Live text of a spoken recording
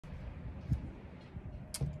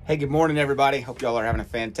Hey, good morning, everybody. Hope y'all are having a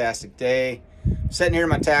fantastic day. I'm sitting here in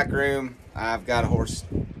my tack room. I've got a horse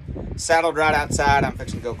saddled right outside. I'm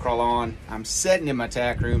fixing to go crawl on. I'm sitting in my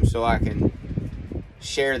tack room so I can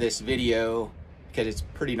share this video because it's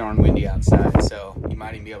pretty darn windy outside, so you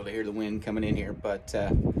might even be able to hear the wind coming in here. But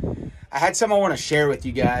I had something I want to share with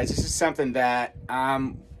you guys. This is something that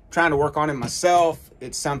I'm trying to work on in myself.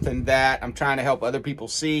 It's something that I'm trying to help other people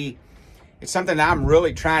see. It's something that I'm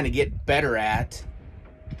really trying to get better at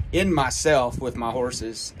in myself with my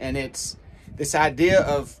horses, and it's this idea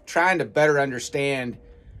of trying to better understand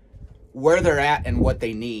where they're at and what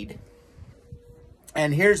they need.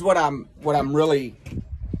 And here's what I'm really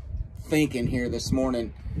thinking here this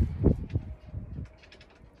morning.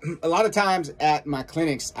 A lot of times at my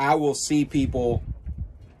clinics, I will see people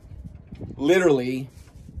literally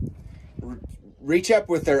reach up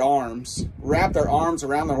with their arms, wrap their arms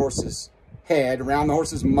around the horse's head, around the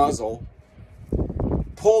horse's muzzle,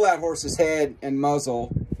 pull that horse's head and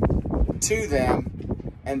muzzle to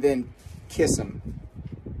them, and then kiss them.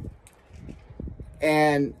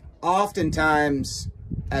 And oftentimes,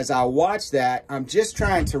 as I watch that, I'm just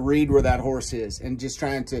trying to read where that horse is and just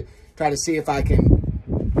try to see if I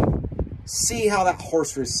can see how that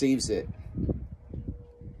horse receives it.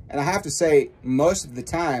 And I have to say, most of the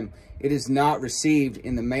time, it is not received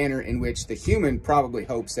in the manner in which the human probably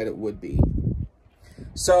hopes that it would be.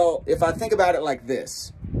 So if I think about it like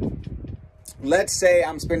this, let's say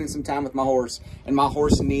I'm spending some time with my horse and my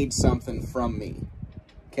horse needs something from me,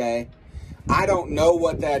 okay? I don't know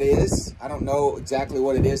what that is. I don't know exactly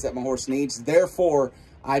what it is that my horse needs. Therefore,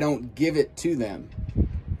 I don't give it to them.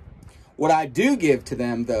 What I do give to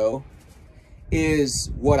them, though,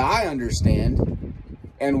 is what I understand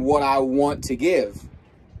and what I want to give.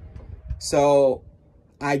 So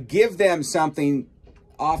I give them something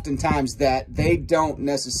oftentimes that they don't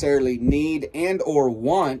necessarily need and or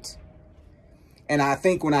want. And I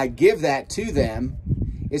think when I give that to them,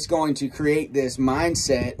 it's going to create this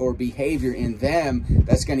mindset or behavior in them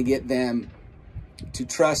that's going to get them to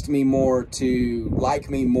trust me more, to like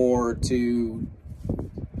me more, to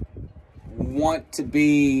want to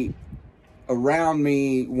be around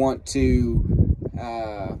me, want to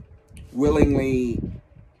willingly,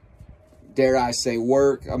 dare I say,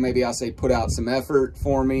 work, or maybe I'll say put out some effort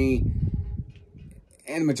for me.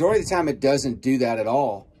 And the majority of the time, it doesn't do that at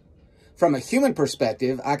all. From a human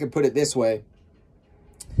perspective, I could put it this way.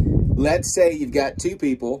 Let's say you've got two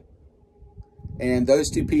people, and those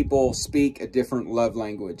two people speak a different love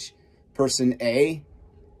language. Person A,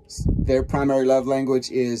 their primary love language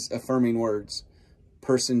is affirming words.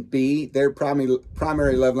 Person B, their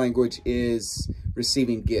primary love language is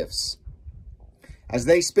receiving gifts. As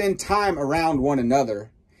they spend time around one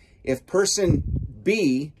another, if person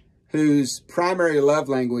B, whose primary love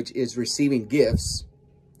language is receiving gifts,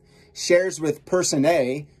 shares with person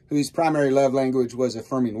A, whose primary love language was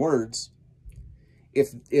affirming words,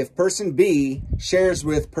 if person B shares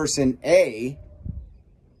with person A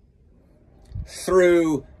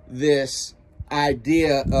through this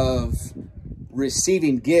idea of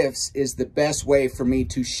receiving gifts is the best way for me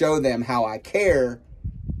to show them how I care,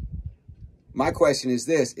 my question is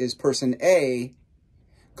this: is person A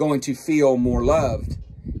going to feel more loved?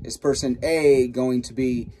 Is person A going to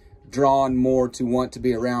be drawn more to want to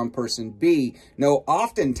be around person B? No,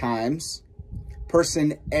 oftentimes,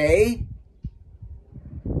 person A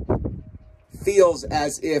feels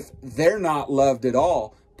as if they're not loved at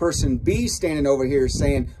all. Person B standing over here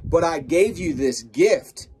saying, but I gave you this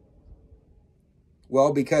gift.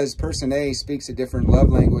 Well, because person A speaks a different love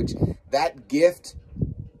language, that gift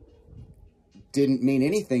didn't mean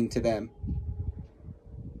anything to them.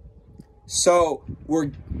 So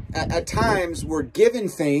at times we're given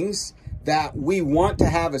things that we want to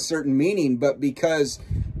have a certain meaning, but because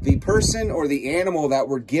the person or the animal that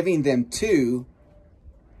we're giving them to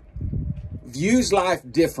views life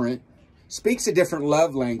different, speaks a different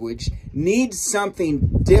love language, needs something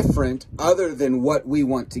different other than what we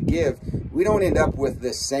want to give, we don't end up with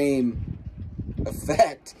the same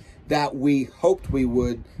effect that we hoped we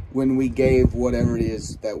would when we gave whatever it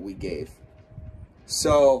is that we gave.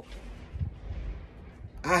 So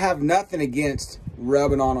I have nothing against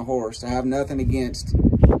rubbing on a horse. I have nothing against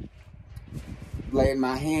laying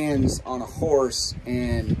my hands on a horse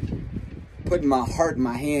and putting my heart in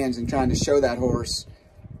my hands and trying to show that horse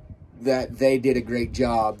that they did a great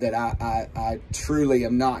job, that I truly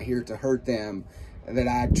am not here to hurt them, that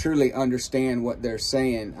I truly understand what they're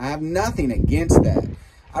saying. I have nothing against that.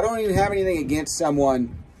 I don't even have anything against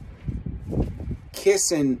someone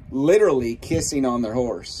literally kissing on their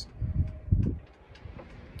horse.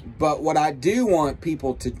 But what I do want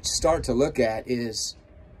people to start to look at is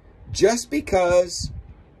just because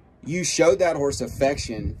you showed that horse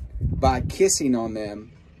affection by kissing on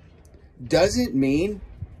them doesn't mean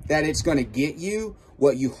that it's going to get you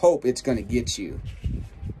what you hope it's going to get you.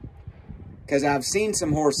 Because I've seen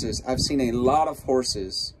some horses, I've seen a lot of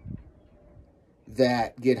horses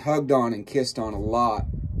that get hugged on and kissed on a lot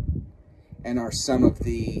and are some of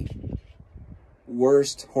the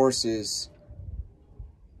worst horses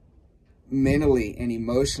mentally and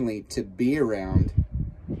emotionally to be around.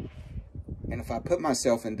 And if I put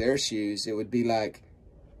myself in their shoes, it would be like,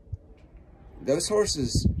 those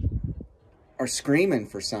horses are screaming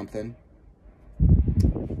for something,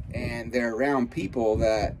 and they're around people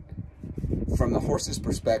that, from the horse's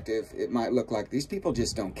perspective, it might look like these people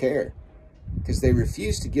just don't care because they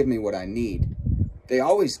refuse to give me what I need. They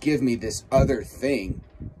always give me this other thing,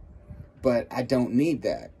 but I don't need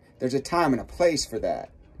that. There's a time and a place for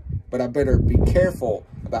that, but I better be careful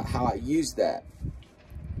about how I use that,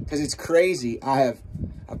 because it's crazy. I've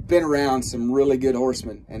been around some really good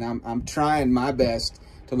horsemen, and I'm trying my best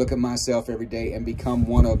to look at myself every day and become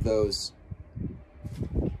one of those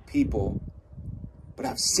people. But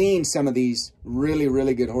I've seen some of these really,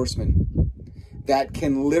 really good horsemen that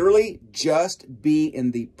can literally just be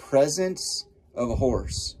in the presence of a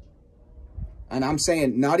horse. And I'm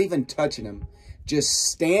saying not even touching him, just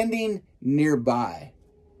standing nearby.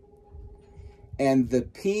 And the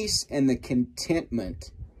peace and the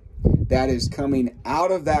contentment that is coming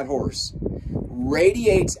out of that horse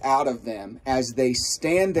radiates out of them as they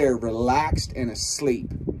stand there relaxed and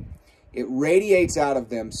asleep. It radiates out of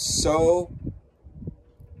them so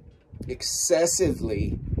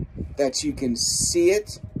excessively that you can see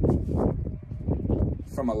it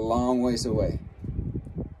from a long ways away.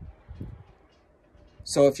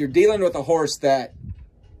 So if you're dealing with a horse that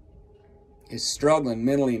is struggling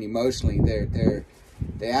mentally and emotionally,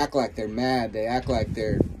 they act like they're mad, they act like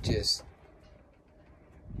they're just,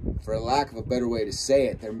 for a lack of a better way to say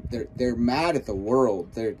it, they're mad at the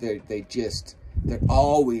world. They're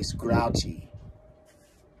always grouchy.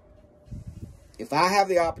 If I have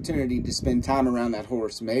the opportunity to spend time around that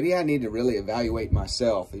horse, maybe I need to really evaluate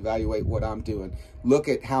myself, evaluate what I'm doing, look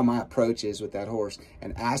at how my approach is with that horse,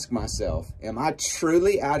 and ask myself, am I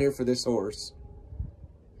truly out here for this horse?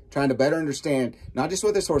 Trying to better understand not just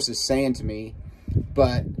what this horse is saying to me,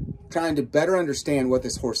 but trying to better understand what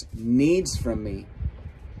this horse needs from me.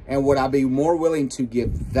 And would I be more willing to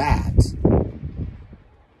give that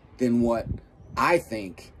than what I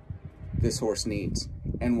think this horse needs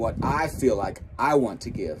and what I feel like I want to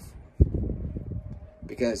give?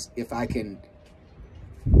 Because if I can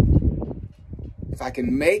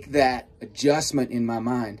make that adjustment in my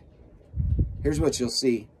mind, here's what you'll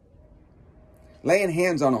see. Laying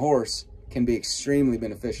hands on a horse can be extremely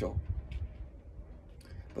beneficial.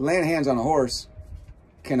 But laying hands on a horse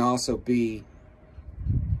can also be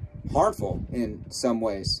harmful in some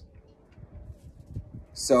ways.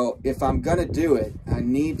 So if I'm going to do it, I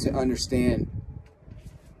need to understand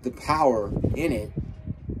the power in it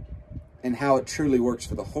and how it truly works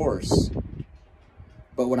for the horse.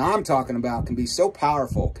 But what I'm talking about can be so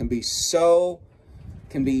powerful,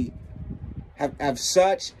 have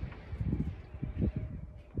such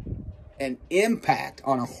an impact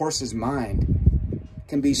on a horse's mind,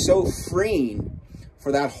 can be so freeing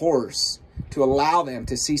for that horse to allow them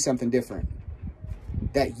to see something different,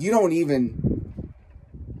 that you don't even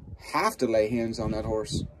have to lay hands on that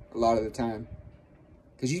horse a lot of the time.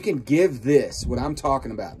 Because you can give this, what I'm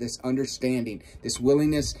talking about, this understanding, this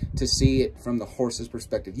willingness to see it from the horse's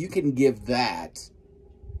perspective. You can give that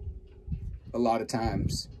a lot of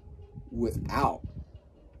times without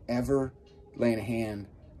ever laying a hand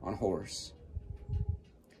on a horse.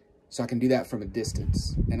 So I can do that from a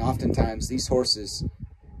distance. And oftentimes these horses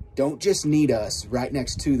don't just need us right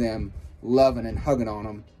next to them, loving and hugging on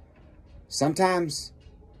them. Sometimes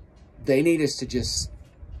they need us to just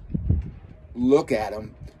look at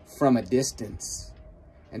them from a distance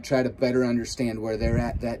and try to better understand where they're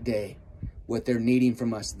at that day, what they're needing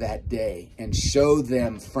from us that day, and show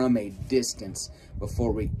them from a distance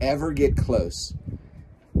before we ever get close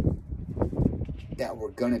that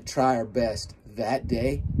we're going to try our best that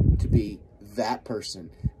day to be that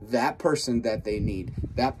person that they need,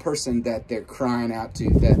 that person that they're crying out to,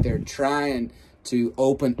 that they're trying to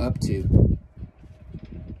open up to.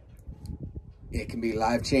 It can be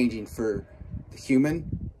life-changing for the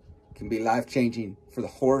human, can be life-changing for the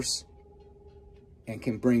horse, and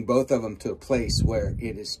can bring both of them to a place where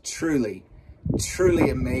it is truly, truly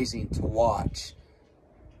amazing to watch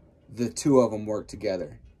the two of them work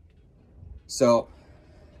together. So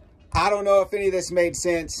I don't know if any of this made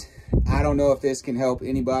sense. I don't know if this can help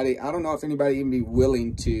anybody. I don't know if anybody even be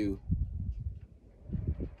willing to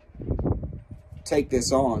take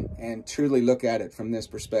this on and truly look at it from this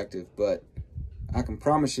perspective. But I can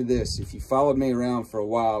promise you this, if you followed me around for a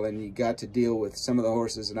while and you got to deal with some of the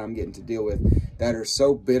horses that I'm getting to deal with that are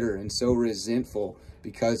so bitter and so resentful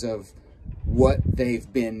because of what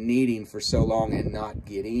they've been needing for so long and not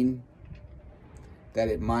getting, that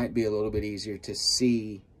it might be a little bit easier to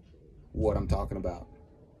see what I'm talking about.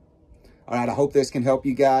 All right, I hope this can help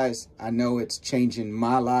you guys. I know it's changing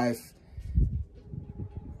my life.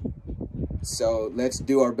 So let's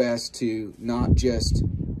do our best to not just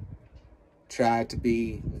try to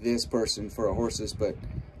be this person for our horses, but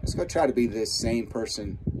let's go try to be this same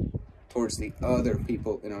person towards the other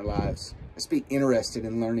people in our lives. Let's be interested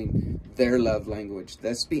in learning their love language.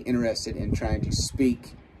 Let's be interested in trying to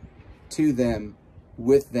speak to them,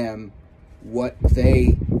 with them, what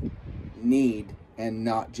they need and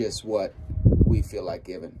not just what we feel like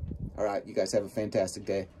giving. All right, you guys have a fantastic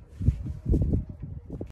day.